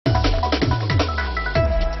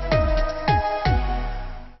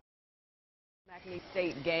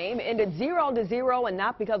State game ended 0-0, and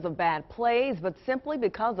not because of bad plays, but simply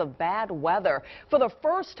because of bad weather. For the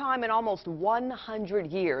first time in almost 100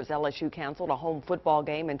 years, LSU canceled a home football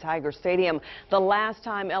game in Tiger Stadium. The last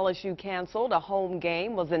time LSU canceled a home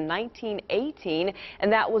game was in 1918,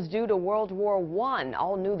 and that was due to World War I.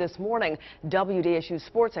 All new this morning, WDSU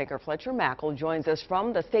sports anchor Fletcher Mackel joins us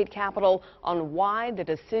from the state capitol on why the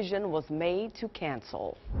decision was made to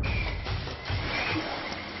cancel.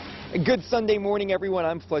 Good Sunday morning, everyone.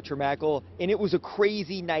 I'm Fletcher Mackel, and it was a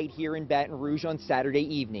crazy night here in Baton Rouge on Saturday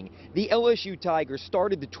evening. The LSU Tigers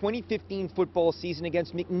started the 2015 football season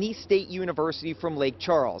against McNeese State University from Lake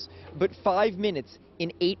Charles. But 5 minutes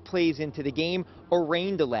and 8 plays into the game, a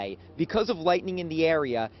rain delay. Because of lightning in the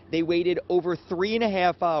area, they waited over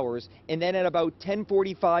 3.5 hours, and then at about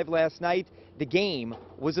 10:45 last night, the game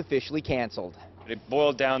was officially canceled. It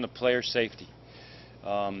boiled down to player safety.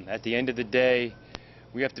 At the end of the day,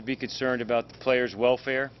 we have to be concerned about the players'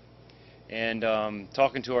 welfare, and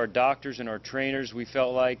talking to our doctors and our trainers, we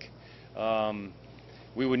felt like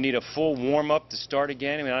we would need a full warm-up to start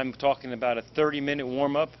again. I mean, I'm talking about a 30-minute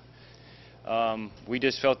warm-up. We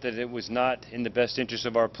just felt that it was not in the best interest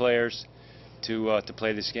of our players to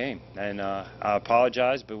play this game, and I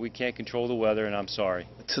apologize, but we can't control the weather, and I'm sorry.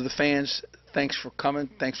 To the fans, thanks for coming,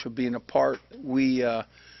 thanks for being a part.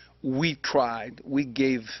 We tried. We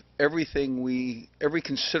gave everything every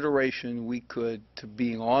consideration we could to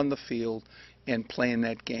being on the field and playing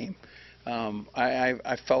that game.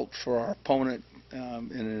 I felt for our opponent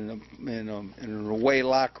in an away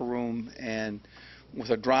locker room and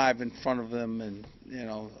with a drive in front of them, and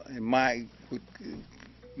in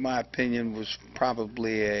my opinion, was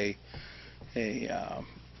probably a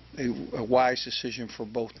wise decision for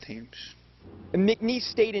both teams. McNeese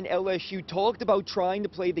State and LSU talked about trying to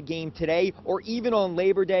play the game today or even on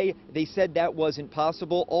Labor Day. They said that wasn't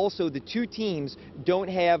possible. Also, the two teams don't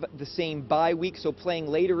have the same bye week, so playing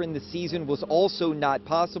later in the season was also not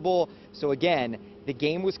possible. So again, the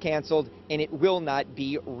game was canceled and it will not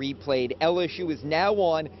be replayed. LSU is now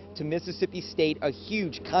on to Mississippi State, a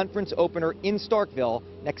huge conference opener in Starkville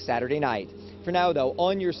next Saturday night. For now, though,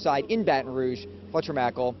 on your side in Baton Rouge, Fletcher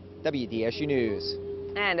Mackel, WDSU News.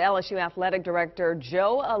 And LSU Athletic Director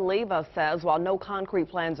Joe Oliva says while no concrete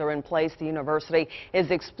plans are in place, the university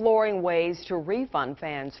is exploring ways to refund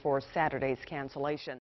fans for Saturday's cancellation.